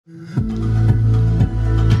Heaps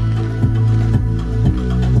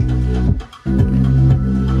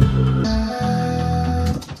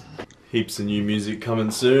of new music coming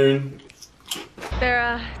soon. There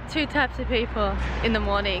are two types of people in the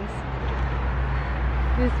mornings.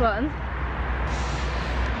 This one.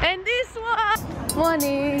 And this one!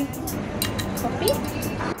 Morning! Coffee?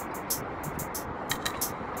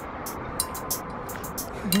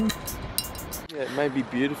 Yeah, it may be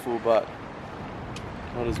beautiful, but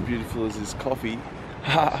not as beautiful as this coffee.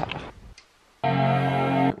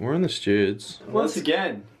 We're in the studs. Once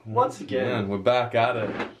again, we're back at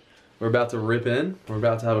it. We're about to rip in. We're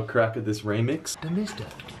about to have a crack at this remix. I missed it.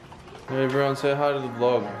 Hey everyone, say hi to the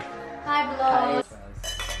vlog. Hi vlog!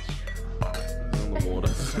 On the water.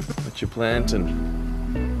 What you planting?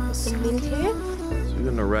 Some mint here. So we've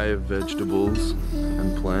got an array of vegetables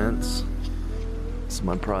and plants. This is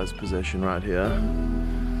my prized possession right here.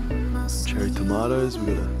 Cherry tomatoes,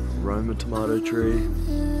 we've got a Roma tomato tree.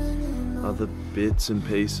 Other bits and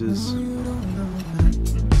pieces.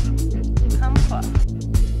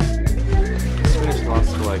 Spinach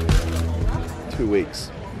lasts for like 2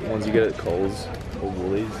 weeks. The ones you get at Coles or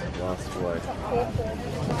Woolies last for like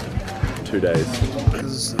 2 days. This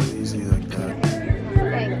is so easy like that.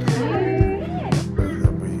 Thank you.